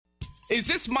Is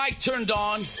this mic turned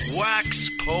on? Wax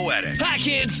Poetic. Hi,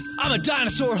 kids. I'm a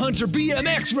dinosaur hunter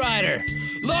BMX rider.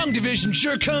 Long division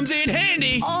sure comes in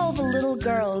handy. All the little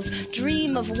girls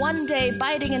dream of one day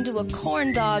biting into a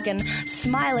corn dog and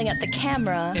smiling at the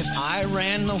camera. If I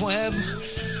ran the web,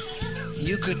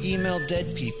 you could email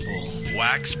dead people.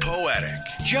 Wax Poetic.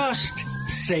 Just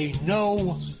say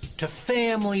no to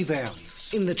family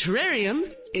values. In the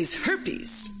terrarium is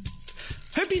Herpes.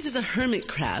 Herpes is a hermit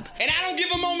crab. And I don't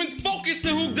give a moment's focus to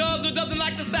who does or doesn't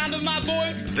like the sound of my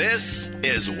voice. This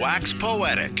is Wax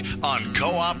Poetic on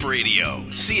Co-op Radio,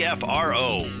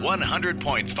 CFRO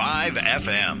 100.5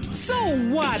 FM. So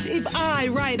what if I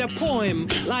write a poem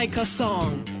like a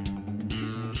song?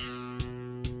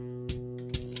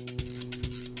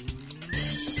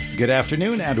 Good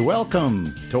afternoon and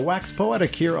welcome to Wax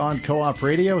Poetic here on Co-op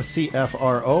Radio,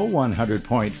 CFRO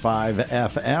 100.5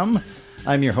 FM.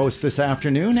 I'm your host this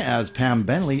afternoon as Pam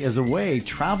Bentley is away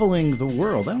traveling the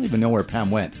world. I don't even know where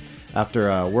Pam went.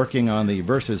 After working on the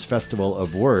Versus Festival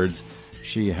of Words,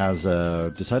 she has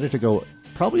decided to go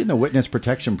probably in the witness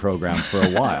protection program for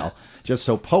a while, just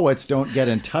so poets don't get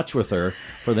in touch with her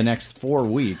for the next 4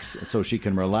 weeks so she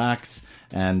can relax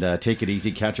and take it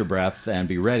easy, catch her breath, and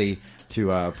be ready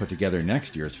to put together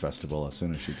next year's festival as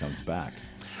soon as she comes back.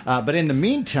 But in the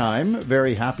meantime,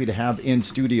 very happy to have in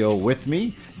studio with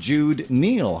me, Jude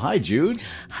Neal. Hi, Jude.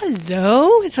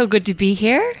 Hello. It's so good to be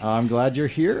here. I'm glad you're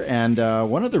here. And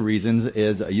one of the reasons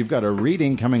is you've got a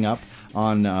reading coming up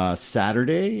on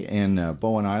Saturday in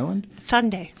Bowen Island.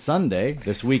 Sunday,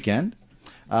 this weekend.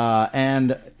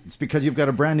 And it's because you've got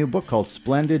a brand new book called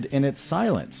Splendid in Its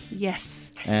Silence.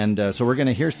 Yes. And so we're going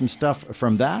to hear some stuff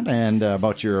from that and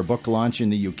about your book launch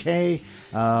in the UK.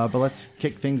 But let's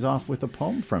kick things off with a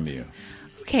poem from you.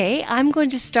 Okay, I'm going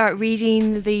to start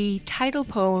reading the title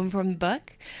poem from the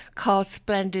book called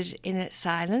Splendid in Its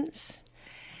Silence.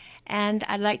 And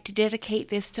I'd like to dedicate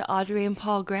this to Audrey and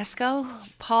Paul Gresco.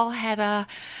 Paul had a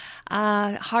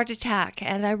heart attack,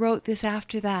 and I wrote this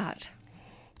after that.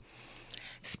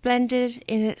 Splendid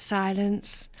in its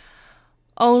silence.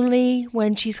 Only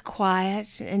when she's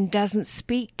quiet and doesn't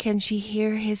speak can she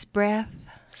hear his breath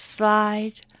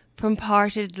slide from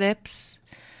parted lips.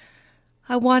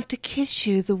 I want to kiss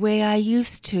you the way I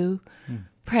used to,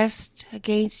 pressed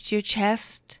against your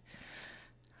chest.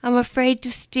 I'm afraid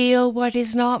to steal what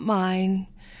is not mine.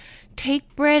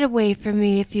 Take bread away from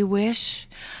me if you wish.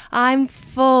 I'm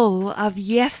full of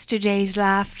yesterday's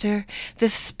laughter, the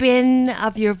spin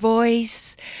of your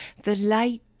voice, the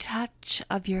light touch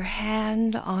of your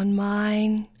hand on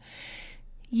mine.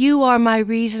 You are my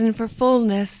reason for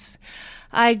fullness.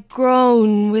 I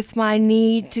groan with my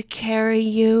need to carry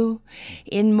you.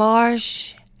 In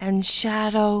marsh and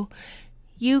shadow,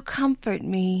 you comfort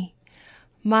me.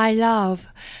 My love,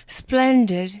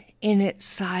 splendid in its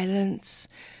silence,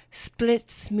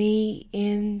 splits me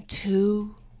in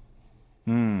two.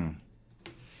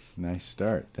 Nice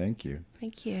start. Thank you.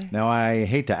 Thank you. Now, I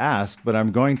hate to ask, but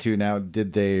I'm going to now.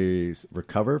 Did they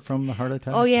recover from the heart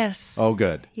attack? Oh, yes. Oh,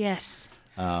 good. Yes.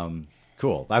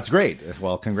 Cool. That's great.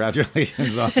 Well,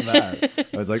 congratulations on that.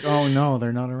 I was like, oh, no,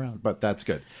 they're not around. But that's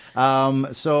good.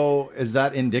 So is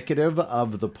that indicative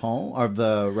of the poem, of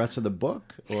the rest of the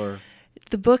book? Or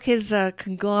the book is a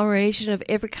conglomeration of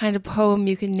every kind of poem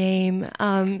you can name.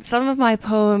 Some of my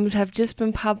poems have just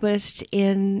been published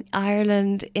in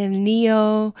Ireland in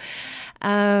Neo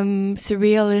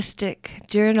Surrealistic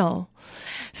Journal.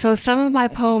 So some of my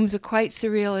poems are quite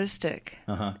surrealistic.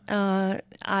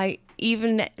 I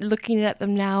even looking at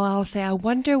them now, I'll say, I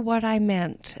wonder what I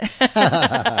meant.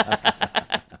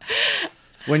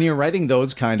 When you're writing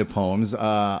those kind of poems,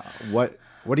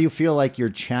 what do you feel like you're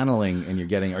channeling and you're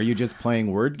getting? Are you just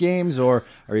playing word games, or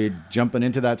are you jumping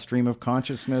into that stream of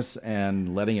consciousness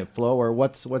and letting it flow, or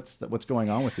what's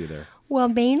going on with you there? Well,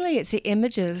 mainly it's the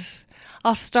images.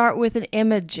 I'll start with an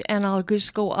image and I'll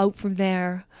just go out from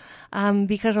there.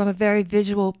 Because I'm a very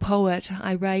visual poet,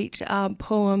 I write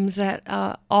poems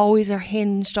that always are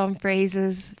hinged on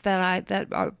phrases that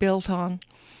are built on.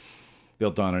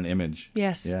 Built on an image.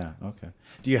 Yes. Yeah. Okay.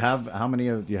 Do you have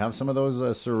do you have some of those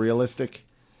surrealistic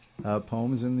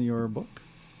poems in your book?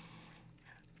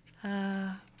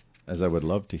 As I would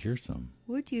love to hear some.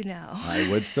 Would you now? I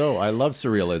would so. I love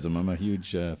surrealism. I'm a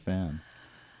huge fan.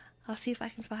 I'll see if I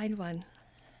can find one.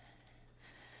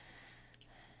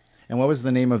 And what was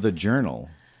the name of the journal?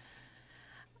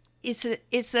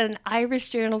 It's an Irish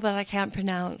journal that I can't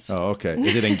pronounce. Oh, okay.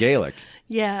 Is it in Gaelic?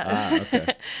 Yeah.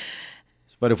 Okay.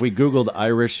 But if we Googled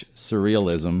Irish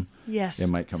surrealism, yes, it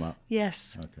might come up.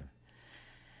 Yes. Okay.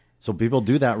 So people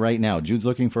do that right now. Jude's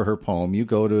looking for her poem. You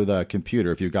go to the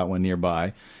computer, if you've got one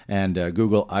nearby, and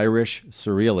Google Irish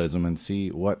Surrealism and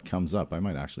see what comes up. I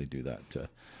might actually do that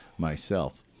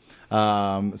myself.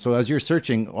 So as you're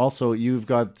searching, also you've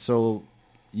got, the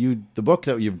book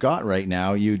that you've got right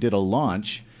now, you did a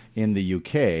launch in the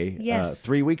UK Yes.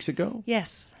 3 weeks ago.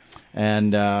 Yes.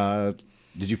 And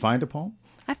did you find a poem?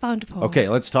 I found a poem. Okay,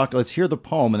 let's hear the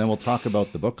poem, and then we'll talk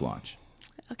about the book launch.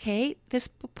 Okay, this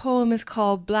poem is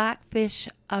called Blackfish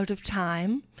Out of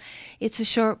Time. It's a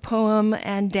short poem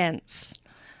and dense.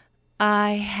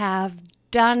 I have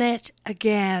done it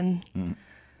again.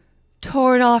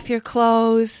 Torn off your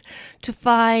clothes to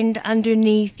find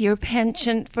underneath your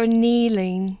penchant for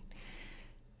kneeling.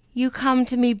 You come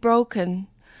to me broken,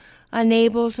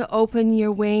 unable to open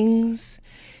your wings.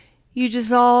 You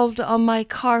dissolved on my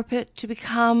carpet to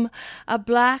become a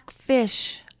black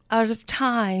fish out of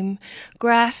time,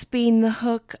 grasping the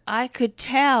hook. I could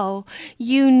tell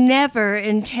you never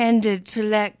intended to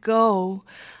let go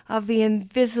of the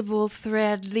invisible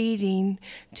thread leading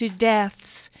to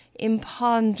death's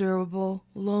imponderable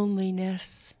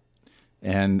loneliness.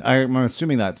 And I'm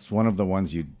assuming that's one of the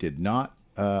ones you did not.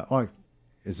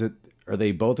 Is it? Are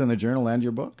they both in the journal and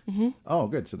your book? Mm-hmm. Oh,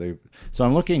 good. So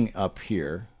I'm looking up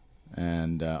here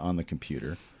and on the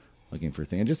computer, looking for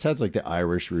things. It just has like the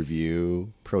Irish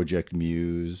Review, Project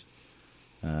Muse.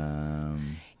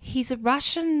 He's a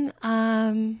Russian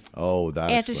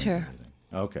editor.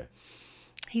 Okay.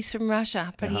 He's from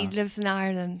Russia, but he lives in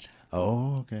Ireland.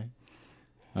 Oh, okay.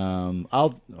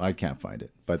 I can't find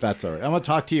it, but that's all right. I'm gonna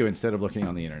talk to you instead of looking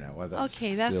on the internet. Well, that's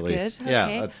okay, that's silly. good. Yeah,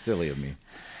 okay. that's silly of me.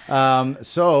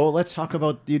 So let's talk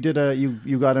about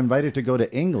you got invited to go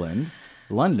to England,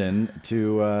 London,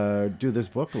 to do this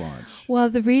book launch. Well,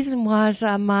 the reason was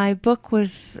my book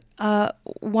was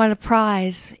won a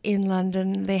prize in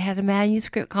London. They had a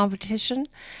manuscript competition,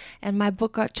 and my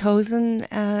book got chosen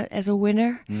as a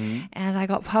winner, and I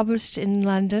got published in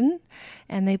London,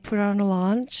 and they put on a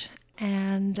launch.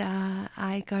 And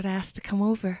I got asked to come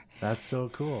over. That's so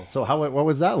cool. So what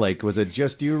was that like? Was it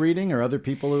just you reading or other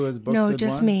people who has books? No,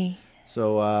 just me.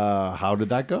 So how did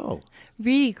that go?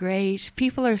 Really great.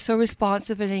 People are so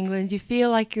responsive in England. You feel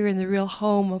like you're in the real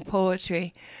home of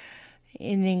poetry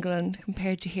in England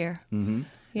compared to here. Mm-hmm.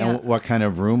 Yeah. And what kind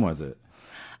of room was it?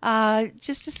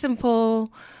 Just a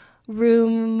simple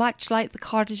room, much like the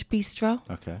Cottage Bistro.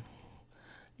 Okay.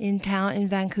 In town, in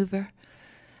Vancouver.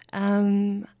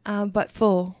 But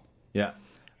full. Yeah.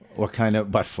 What kind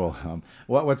of but full?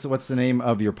 What's the name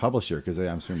of your publisher? Because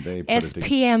I'm assuming they put it together.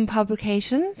 SPM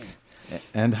Publications.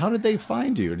 And how did they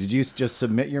find you? Did you just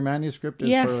submit your manuscript?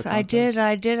 Yes, I did.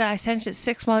 I sent it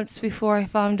 6 months before I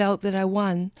found out that I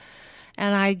won,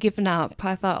 and I'd given up.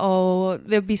 I thought,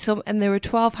 there'd be some, and there were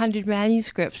 1,200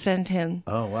 manuscripts sent in.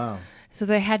 Oh wow! So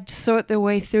they had to sort their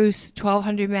way through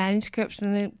 1,200 manuscripts,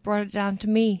 and they brought it down to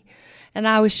me. And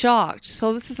I was shocked.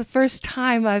 So this is the first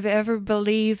time I've ever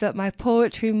believed that my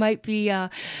poetry might be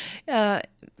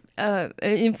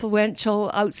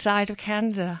influential outside of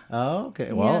Canada. Oh,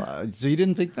 okay. Well, so you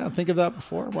didn't think of that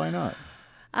before? Why not?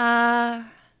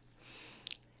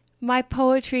 My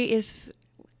poetry is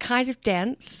kind of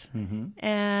dense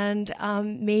and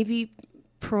maybe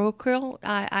parochial.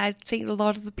 I think a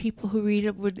lot of the people who read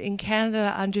it would in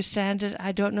Canada understand it.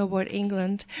 I don't know about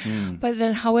England. But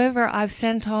then, however, I've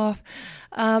sent off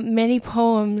many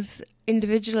poems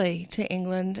individually to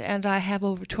England, and I have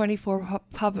over 24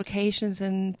 publications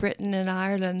in Britain and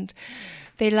Ireland.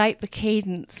 They like the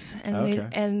cadence,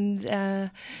 and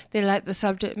they like the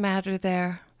subject matter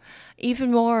there,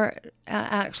 even more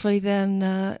actually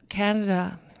than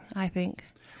Canada, I think.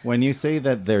 When you say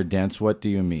that they're dense, what do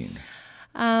you mean?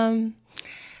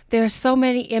 There are so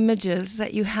many images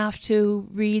that you have to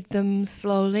read them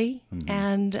slowly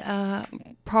and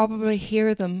probably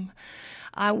hear them.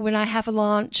 When I have a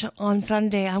launch on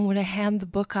Sunday, I'm going to hand the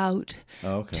book out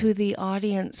to the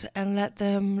audience and let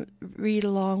them read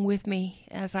along with me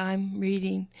as I'm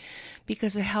reading,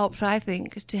 because it helps, I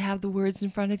think, to have the words in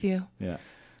front of you. Yeah.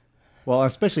 Well,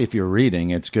 especially if you're reading,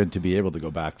 it's good to be able to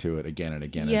go back to it again and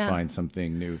again and find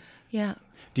something new. Yeah.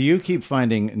 Do you keep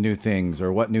finding new things,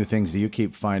 or what new things do you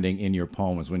keep finding in your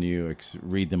poems when you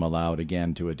read them aloud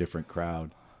again to a different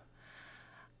crowd?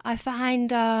 I find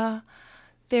they're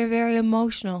very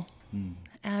emotional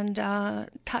and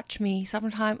touch me.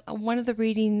 Sometimes one of the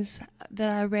readings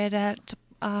that I read at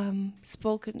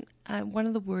spoken, one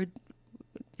of the words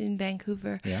in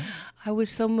Vancouver, I was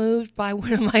so moved by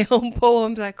one of my own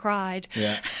poems, I cried.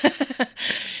 Yeah.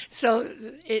 So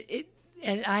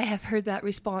and I have heard that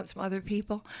response from other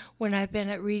people. When I've been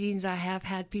at readings, I have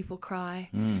had people cry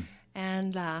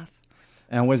and laugh.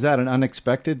 And was that an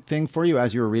unexpected thing for you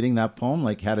as you were reading that poem?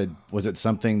 Like, was it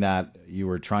something that you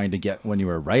were trying to get when you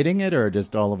were writing it, or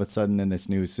just all of a sudden in this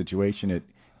new situation it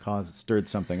stirred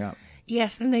something up?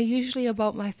 Yes, and they're usually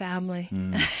about my family.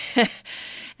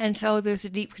 And so there's a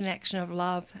deep connection of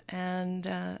love. And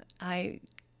I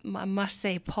must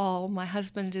say, Paul, my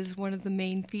husband, is one of the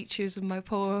main features of my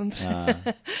poems.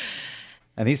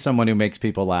 And he's someone who makes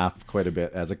people laugh quite a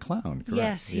bit as a clown, correct?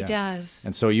 Yes, he does.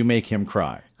 And so you make him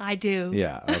cry. I do.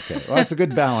 Yeah, okay. Well, it's a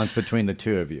good balance between the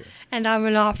two of you. And I'm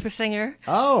an opera singer.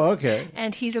 Oh, okay.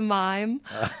 And he's a mime.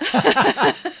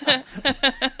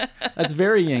 That's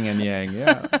very yin and yang,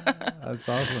 yeah. That's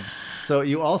awesome. So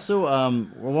you also,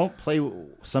 we won't play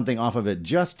something off of it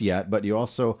just yet, but you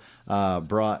also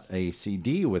brought a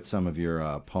CD with some of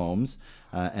your poems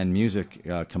and music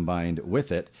combined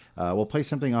with it. We'll play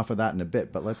something off of that in a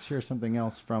bit, but let's hear something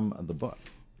else from the book.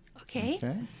 Okay.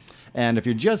 And if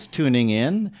you're just tuning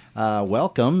in,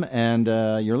 welcome, and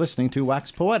you're listening to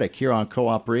Wax Poetic here on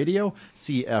Co-op Radio,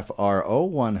 CFRO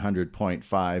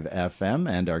 100.5 FM,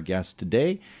 and our guest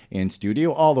today in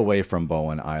studio, all the way from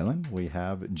Bowen Island, we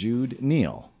have Jude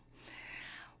Neal.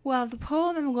 Well, the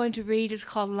poem I'm going to read is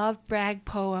called Love Brag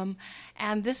Poem,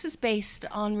 and this is based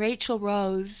on Rachel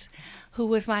Rose, who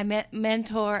was my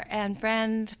mentor and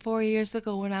friend 4 years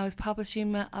ago when I was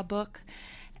publishing a book.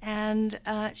 And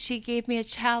she gave me a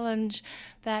challenge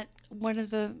that one of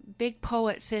the big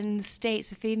poets in the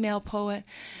States, a female poet,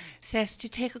 says to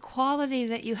take a quality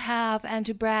that you have and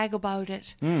to brag about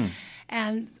it.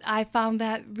 And I found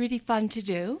that really fun to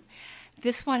do.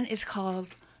 This one is called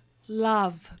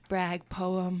Love Brag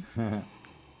Poem.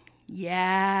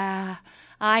 Yeah,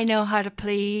 I know how to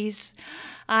please.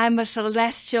 I'm a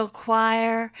celestial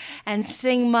choir and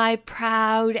sing my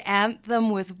proud anthem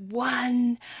with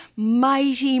one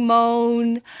mighty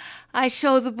moan. I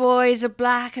show the boys a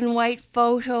black and white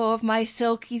photo of my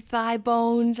silky thigh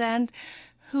bones, and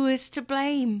who is to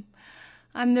blame?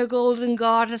 I'm their golden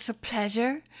goddess of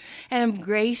pleasure, and am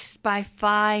graced by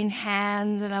fine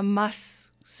hands and a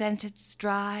musk-scented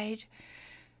stride.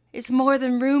 It's more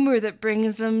than rumor that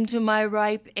brings them to my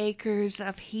ripe acres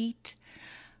of heat.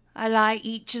 I lie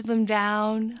each of them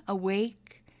down,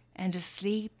 awake and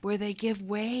asleep, where they give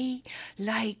way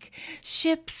like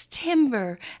ship's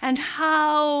timber and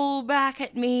howl back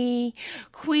at me.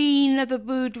 Queen of the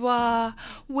boudoir,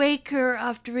 waker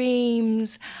of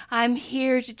dreams, I'm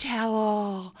here to tell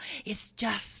all. It's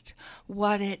just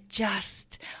what it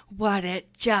seems.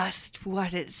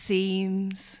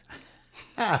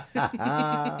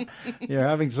 You're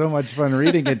having so much fun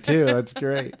reading it, too. That's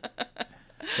great.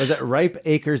 Was it Ripe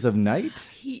Acres of Night?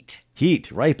 Heat.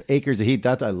 Ripe Acres of Heat.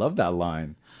 I love that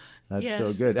line. That's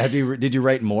so good. Did you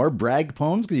write more brag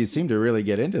poems? Because you seem to really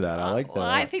get into that. I like that. Well,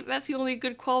 I think that's the only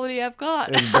good quality I've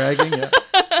got. Is bragging, yeah.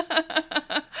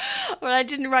 Well, I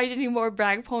didn't write any more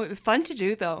brag poems. It was fun to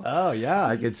do, though. Oh, yeah.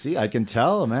 I can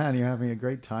tell, man, you're having a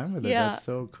great time with it. Yeah. That's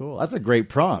so cool. That's a great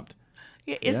prompt.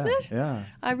 Isn't it? Yeah.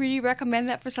 I really recommend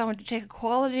that for someone to take a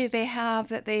quality they have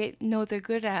that they know they're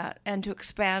good at and to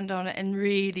expand on it and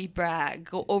really brag,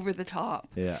 go over the top.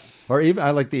 Yeah. Or even I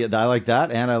like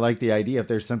that, and I like the idea if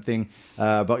there's something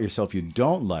about yourself you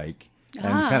don't like, and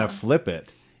kind of flip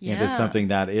it into something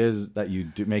that you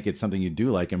do, make it something you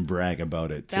do like and brag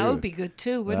about it too. That would be good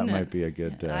too, wouldn't it? That might be a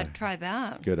good. I'd try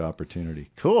that. Good opportunity.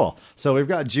 Cool. So we've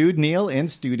got Jude Neal in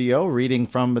studio reading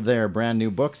from their brand new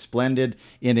book, Splendid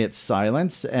in Its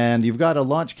Silence, and you've got a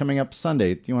launch coming up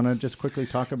Sunday. Do you want to just quickly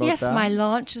talk about that? Yes, my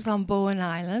launch is on Bowen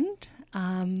Island.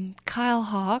 Kyle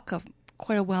Hawk,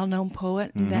 quite a well-known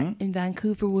poet in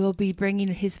Vancouver, will be bringing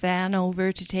his van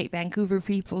over to take Vancouver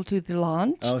people to the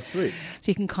launch. Oh, sweet.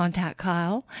 So you can contact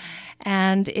Kyle.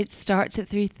 And it starts at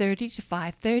 3:30 to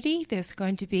 5:30. There's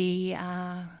going to be,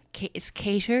 it's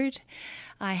catered.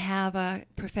 I have a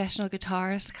professional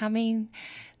guitarist coming.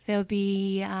 There'll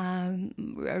be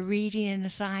a reading and a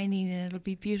signing, and it'll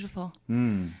be beautiful.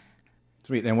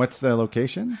 Sweet. And what's the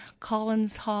location?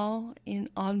 Collins Hall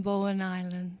on Bowen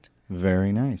Island.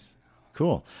 Very nice.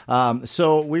 Cool.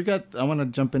 So I want to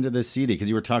jump into this CD because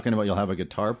you were talking about you'll have a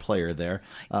guitar player there.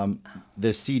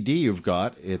 The CD you've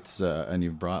got, and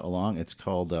you've brought along, it's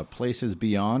called Places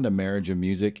Beyond, A Marriage of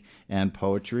Music and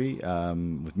Poetry,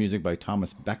 with music by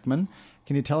Thomas Beckman.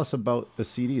 Can you tell us about the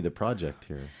CD, the project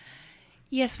here?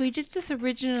 Yes, we did this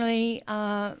originally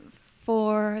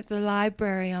for the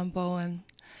library on Bowen.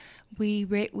 We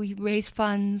raised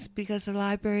funds because the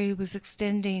library was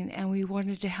extending and we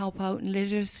wanted to help out in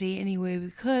literacy any way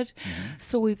we could.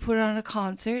 So we put on a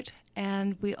concert,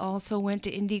 and we also went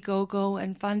to Indiegogo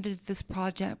and funded this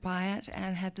project by it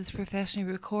and had this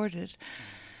professionally recorded.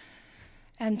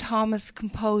 And Thomas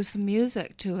composed the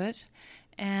music to it,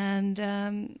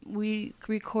 And we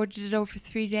recorded it over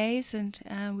 3 days, and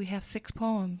we have 6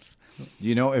 poems. Do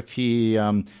you know if he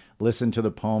listened to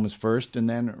the poems first and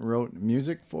then wrote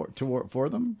music for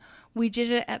them? We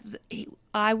did it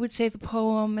I would say the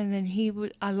poem, and then he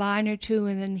would a line or two,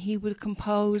 and then he would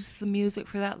compose the music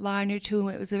for that line or two.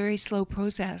 It was a very slow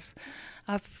process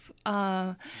of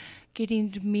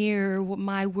getting to mirror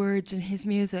my words and his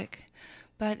music,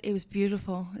 but it was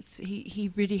beautiful.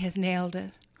 He really has nailed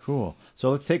it. Cool.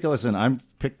 So let's take a listen.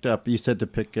 You said to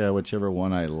pick whichever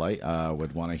one I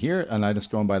would want to hear, and I'm just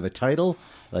going by the title.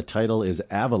 The title is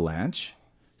Avalanche.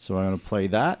 So I'm going to play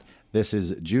that. This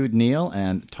is Jude Neal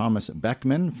and Thomas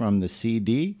Beckman from the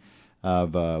CD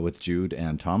with Jude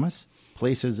and Thomas,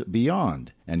 Places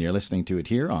Beyond. And you're listening to it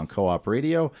here on Co-op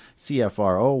Radio,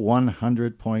 CFRO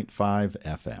 100.5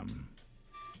 FM.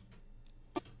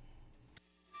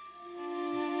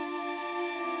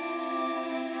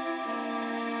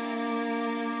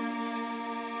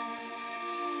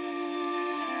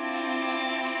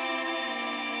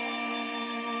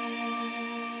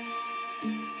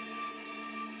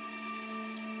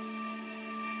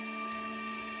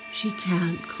 She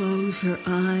can't close her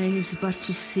eyes but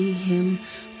to see him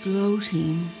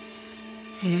floating,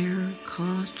 hair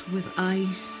caught with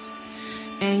ice,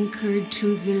 anchored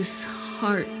to this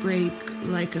heartbreak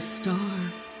like a star.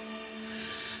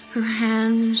 Her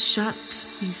hands shut,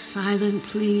 these silent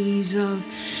pleas of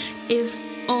if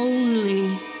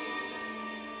only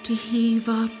to heave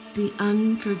up the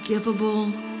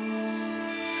unforgivable,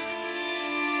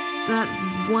 that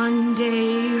one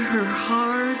day her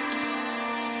heart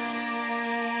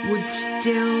would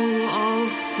still all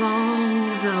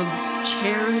songs of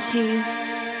charity.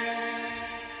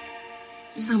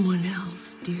 Someone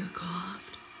else, dear God,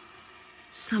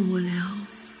 someone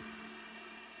else.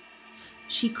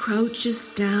 She crouches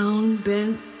down,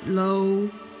 bent low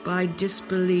by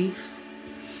disbelief,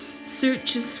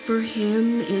 searches for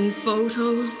him in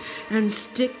photos and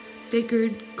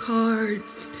stick-figured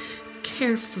cards,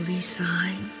 carefully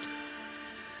signed.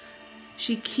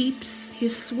 She keeps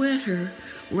his sweater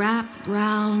wrapped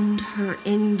round her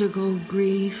indigo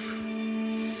grief.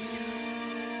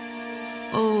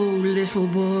 Oh, little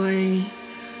boy,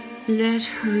 let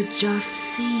her just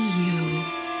see you,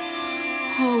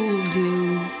 hold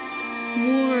you,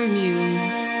 warm you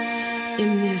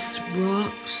in this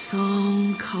rock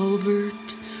song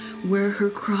culvert where her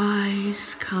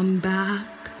cries come back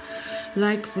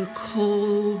like the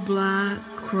coal black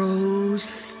crows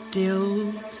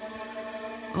stilled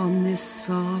on this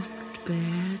soft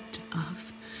bed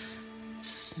of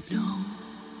snow.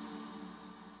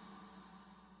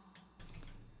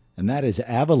 And that is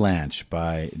Avalanche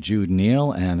by Jude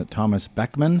Neal and Thomas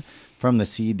Beckman from the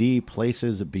CD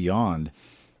Places Beyond.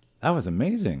 That was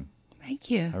amazing. Thank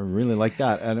you. I really like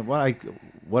that. And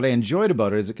what I enjoyed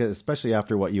about it is, especially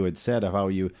after what you had said of how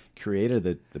you created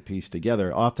the piece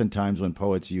together, oftentimes when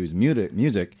poets use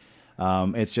music,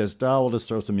 it's just, we'll just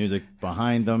throw some music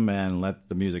behind them and let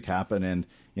the music happen, and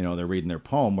they're reading their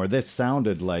poem, where this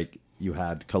sounded like you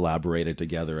had collaborated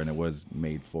together and it was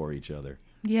made for each other.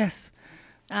 Yes.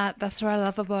 That's what I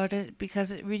love about it, because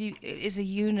it really is a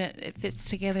unit. It fits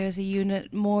together as a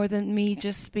unit more than me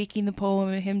just speaking the poem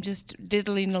and him just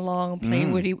diddling along and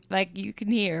playing with it. Like you can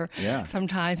hear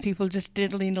sometimes people just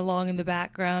diddling along in the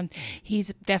background.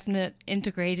 He's definitely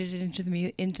integrated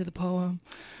into the poem.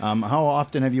 How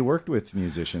often have you worked with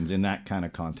musicians in that kind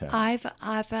of context? I've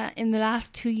in the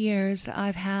last 2 years,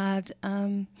 I've had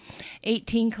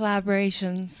 18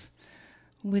 collaborations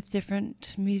with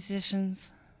different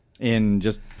musicians. In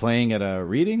just playing at a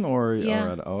reading or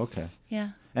okay. Yeah.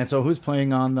 And so who's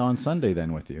playing on Sunday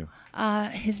then with you?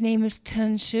 His name is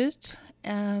Tun Schut,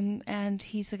 and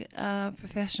he's a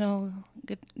professional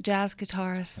jazz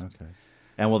guitarist. Okay.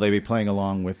 And will they be playing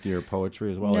along with your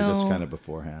poetry as well, No, or just kind of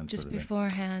beforehand? Just sort of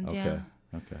beforehand, thing? yeah.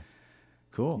 Okay.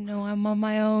 Cool. No, I'm on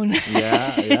my own.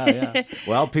 Yeah.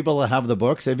 Well, people have the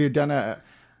books. Have you done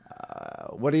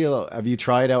have you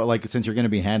tried out, like, since you're going to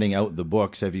be handing out the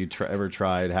books, have you ever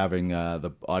tried having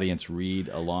the audience read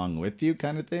along with you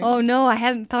kind of thing? Oh, no, I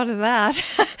hadn't thought of that.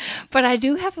 But I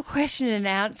do have a question and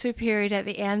answer period at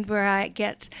the end where I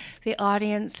get the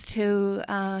audience to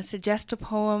suggest a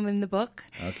poem in the book.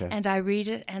 Okay. And I read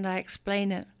it and I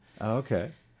explain it.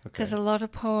 Okay. Because a lot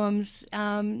of poems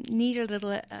need a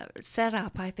little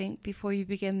setup, I think, before you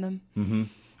begin them. Mm-hmm.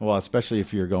 Well, especially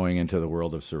if you're going into the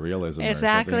world of surrealism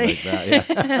exactly. or something like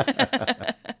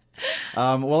that.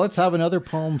 Yeah. Well, let's have another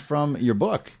poem from your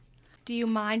book. Do you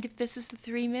mind if this is the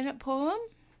 3-minute poem?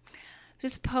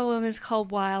 This poem is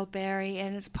called Wild Berry,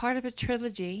 and it's part of a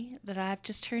trilogy that I've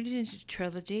just turned it into a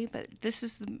trilogy, but this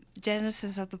is the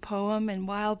genesis of the poem, and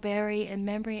Wild Berry in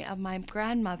memory of my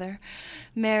grandmother,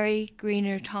 Mary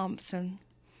Greener Thompson.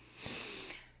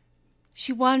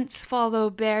 She once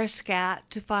followed Bearscat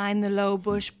to find the low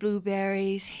bush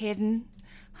blueberries hidden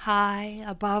high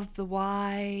above the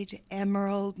wide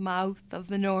emerald mouth of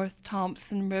the North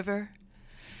Thompson River.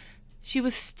 She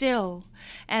was still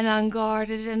and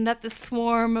unguarded and let the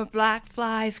swarm of black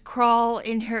flies crawl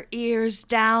in her ears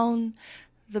down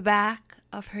the back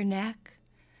of her neck.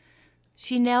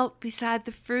 She knelt beside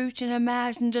the fruit and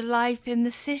imagined a life in the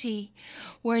city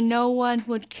where no one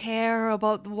would care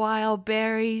about the wild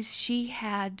berries she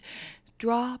had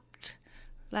dropped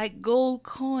like gold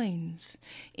coins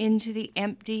into the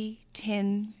empty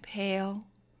tin pail.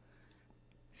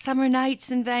 Summer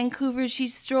nights in Vancouver, she'd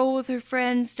stroll with her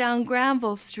friends down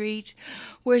Granville Street,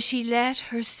 where she let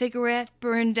her cigarette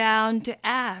burn down to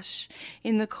ash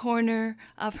in the corner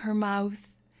of her mouth.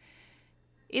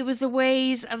 It was the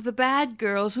ways of the bad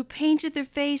girls who painted their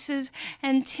faces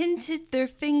and tinted their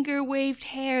finger-waved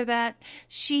hair that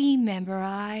she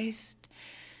memorized.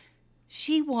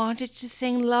 She wanted to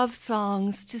sing love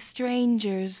songs to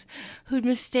strangers who'd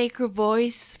mistake her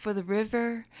voice for the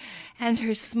river and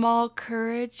her small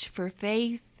courage for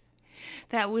faith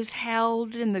that was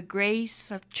held in the grace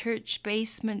of church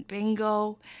basement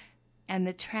bingo and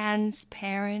the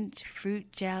transparent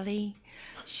fruit jelly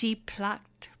she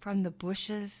plucked from the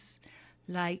bushes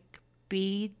like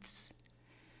beads.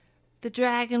 The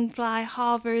dragonfly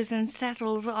hovers and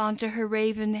settles onto her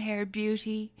raven-haired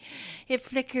beauty. It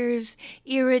flickers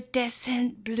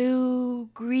iridescent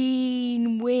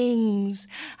blue-green wings,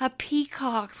 a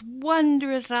peacock's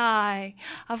wondrous eye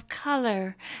of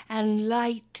color and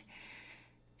light.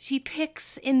 She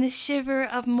picks in the shiver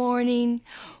of morning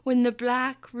when the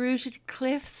black-rooted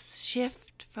cliffs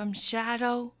shift from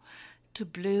shadow to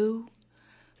blue.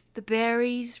 The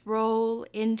berries roll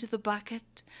into the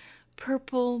bucket,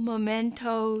 purple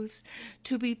mementos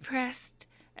to be pressed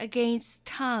against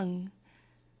tongue,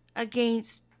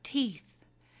 against teeth,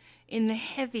 in the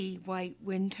heavy white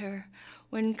winter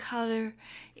when color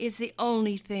is the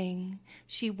only thing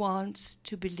she wants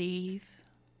to believe.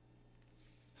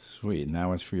 Sweet. And that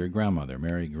was for your grandmother,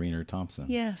 Mary Greener Thompson.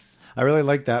 Yes. I really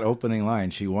like that opening line.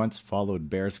 She once followed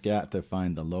Bearscat to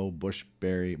find the low bush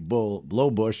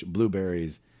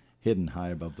blueberries hidden high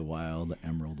above the wild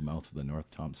emerald mouth of the North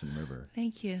Thompson River.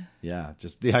 Thank you. Yeah,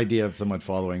 just the idea of someone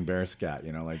following Bearscat,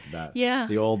 like that. Yeah.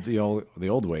 The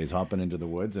old ways, hopping into the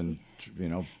woods and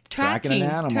tracking an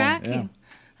animal. Tracking. Yeah.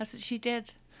 That's what she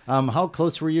did. How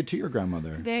close were you to your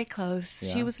grandmother? Very close.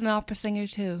 Yeah. She was an opera singer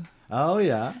too. Oh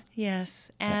yeah.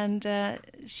 Yes, and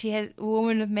she had a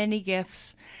woman of many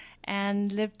gifts,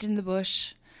 and lived in the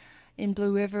bush, in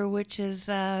Blue River, which is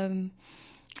in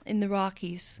the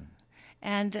Rockies.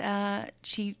 And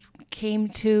she came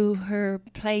to her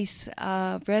place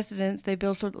of residence. They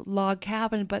built a log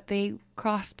cabin, but they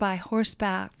crossed by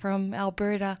horseback from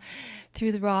Alberta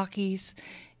through the Rockies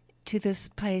to this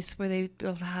place where they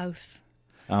built a house.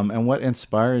 And what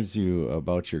inspires you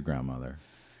about your grandmother?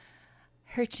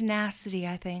 Her tenacity,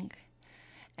 I think,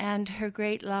 and her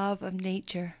great love of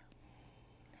nature.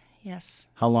 Yes.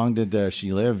 How long did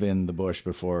she live in the bush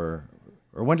before,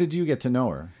 or when did you get to know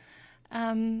her?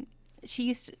 She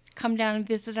used to come down and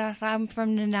visit us. I'm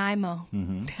from Nanaimo.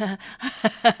 Mm-hmm.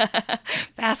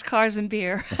 Fast cars and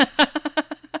beer.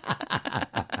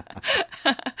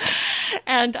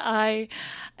 And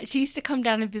she used to come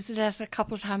down and visit us a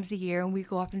couple of times a year, and we'd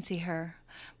go up and see her.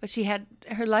 But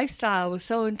her lifestyle was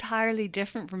so entirely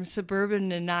different from suburban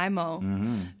Nanaimo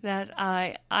that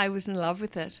I was in love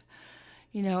with it.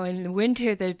 In the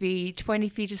winter there'd be 20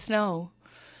 feet of snow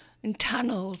in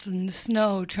tunnels and the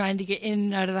snow trying to get in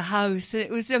and out of the house. And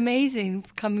it was amazing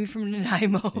coming from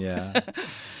Nanaimo. Yeah.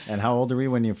 And how old were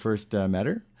you when you first met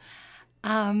her?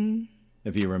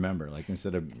 If you remember,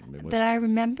 instead of... That I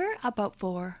remember? About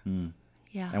 4. Mm.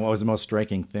 Yeah. And what was the most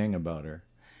striking thing about her?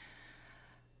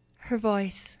 Her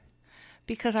voice.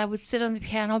 Because I would sit on the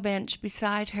piano bench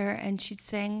beside her and she'd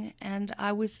sing, and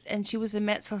she was a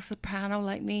mezzo-soprano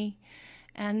like me.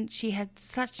 And she had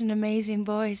such an amazing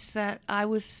voice that I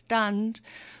was stunned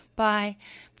by,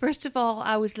 first of all,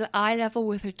 I was eye level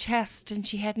with her chest, and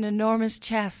she had an enormous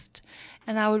chest,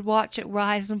 and I would watch it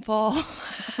rise and fall.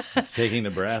 Taking the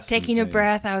breath. Taking a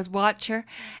breath, I would watch her,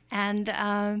 and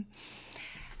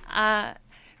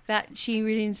that she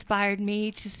really inspired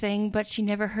me to sing, but she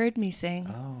never heard me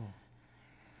sing. Oh.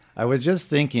 I was just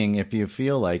thinking, if you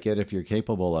feel like it, if you're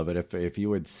capable of it, if you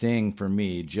would sing for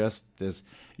me just this,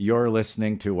 you're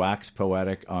listening to Wax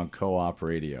Poetic on Co-op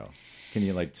Radio. Can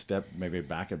you like step maybe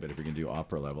back a bit if we can do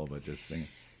opera level, but just sing?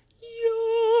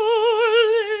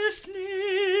 You're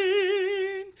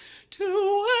listening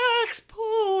to Wax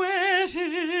Poetic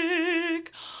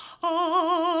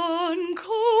on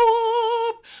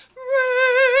Co-op Radio.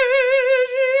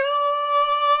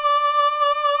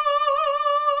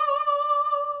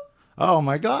 Oh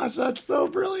my gosh, that's so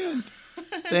brilliant.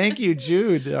 Thank you,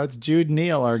 Jude. That's Jude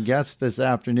Neal, our guest this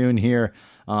afternoon here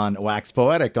on Wax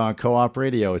Poetic on Co-op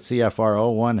Radio,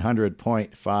 CFRO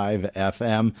 100.5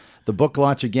 FM. The book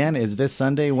launch again is this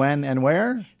Sunday, when and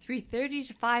where? 3:30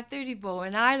 to 5:30,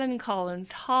 Bowen Island,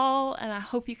 Collins Hall, and I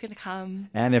hope you can come.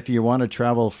 And if you want to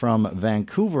travel from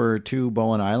Vancouver to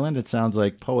Bowen Island, it sounds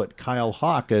like poet Kyle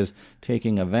Hawk is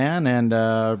taking a van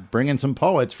and bringing some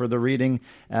poets for the reading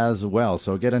as well.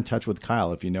 So get in touch with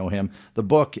Kyle if you know him. The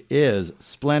book is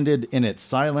Splendid in Its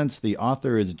Silence. The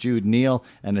author is Jude Neal,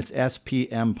 and it's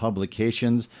SPM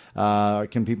Publications.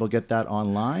 Can people get that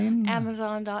online?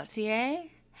 Amazon.ca.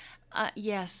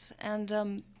 Yes,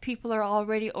 and people are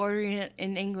already ordering it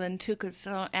in England too, because it's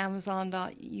on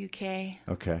Amazon.uk.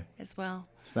 Okay. As well.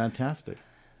 It's fantastic.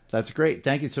 That's great.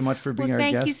 Thank you so much for being our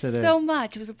guest today. Thank you so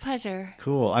much. It was a pleasure.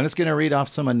 Cool. I'm just going to read off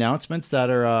some announcements that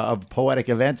are of poetic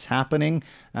events happening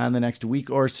in the next week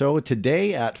or so.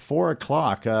 Today at 4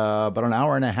 o'clock, about an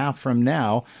hour and a half from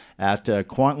now, at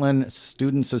Kwantlen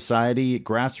Student Society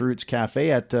Grassroots Cafe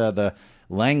at the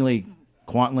Langley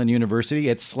Kwantlen University.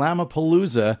 It's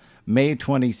Slamapalooza, May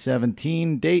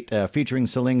 2017 date, featuring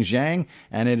Celine Zhang,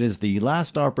 and it is the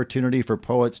last opportunity for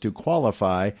poets to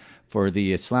qualify for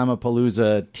the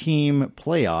Slamapalooza team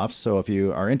playoffs. So if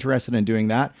you are interested in doing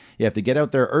that, you have to get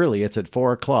out there early. It's at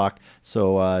 4 o'clock.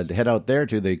 So head out there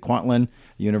to the Kwantlen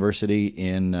University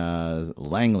in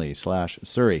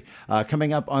Langley/Surrey.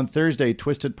 Coming up on Thursday,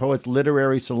 Twisted Poets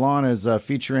Literary Salon is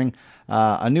featuring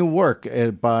a new work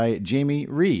by Jamie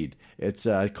Reed. It's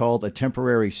called A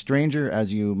Temporary Stranger.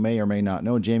 As you may or may not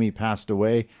know, Jamie passed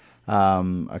away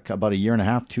about a year and a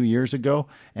half, 2 years ago.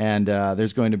 And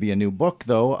there's going to be a new book,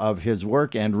 though, of his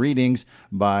work and readings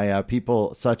by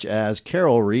people such as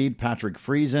Carol Reed, Patrick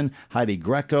Friesen, Heidi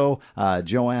Greco,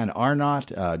 Joanne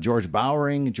Arnott, George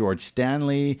Bowering, George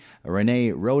Stanley,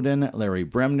 Renee Roden, Larry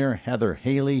Bremner, Heather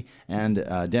Haley, and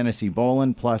Dennis E.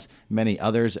 Boland, plus many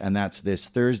others. And that's this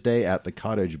Thursday at the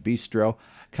Cottage Bistro.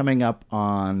 Coming up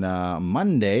on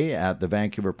Monday at the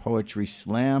Vancouver Poetry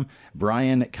Slam,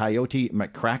 Brian Coyote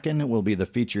McCracken will be the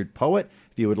featured poet.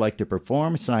 If you would like to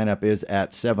perform, sign up is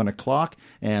at 7 o'clock,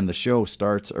 and the show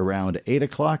starts around 8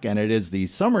 o'clock, and it is the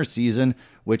summer season,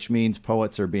 which means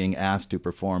poets are being asked to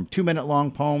perform 2-minute long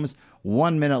poems,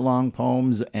 1-minute long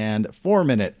poems, and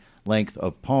 4-minute length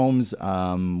of poems,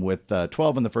 with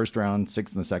 12 in the first round,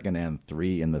 6 in the second, and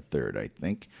 3 in the third, I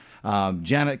think.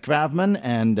 Janet Kvavman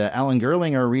and Alan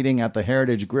Gerling are reading at the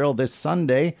Heritage Grill this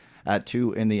Sunday at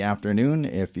 2 in the afternoon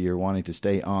if you're wanting to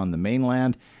stay on the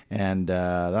mainland. And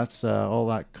that's all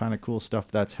that kind of cool stuff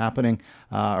that's happening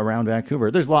around Vancouver.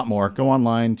 There's a lot more. Go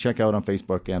online, check out on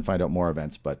Facebook, and find out more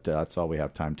events. But that's all we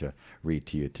have time to read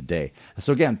to you today.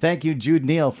 So again, thank you, Jude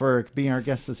Neal, for being our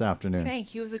guest this afternoon.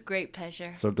 Thank you. It was a great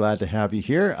pleasure. So glad to have you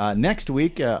here. Next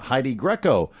week, Heidi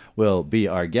Greco will be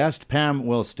our guest. Pam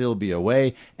will still be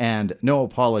away. And No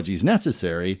Apologies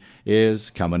Necessary is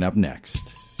coming up next.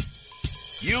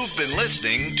 You've been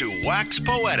listening to Wax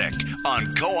Poetic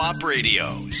on Co-op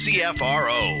Radio,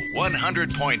 CFRO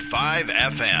 100.5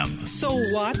 FM. So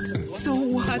what? So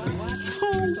what? So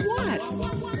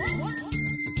what?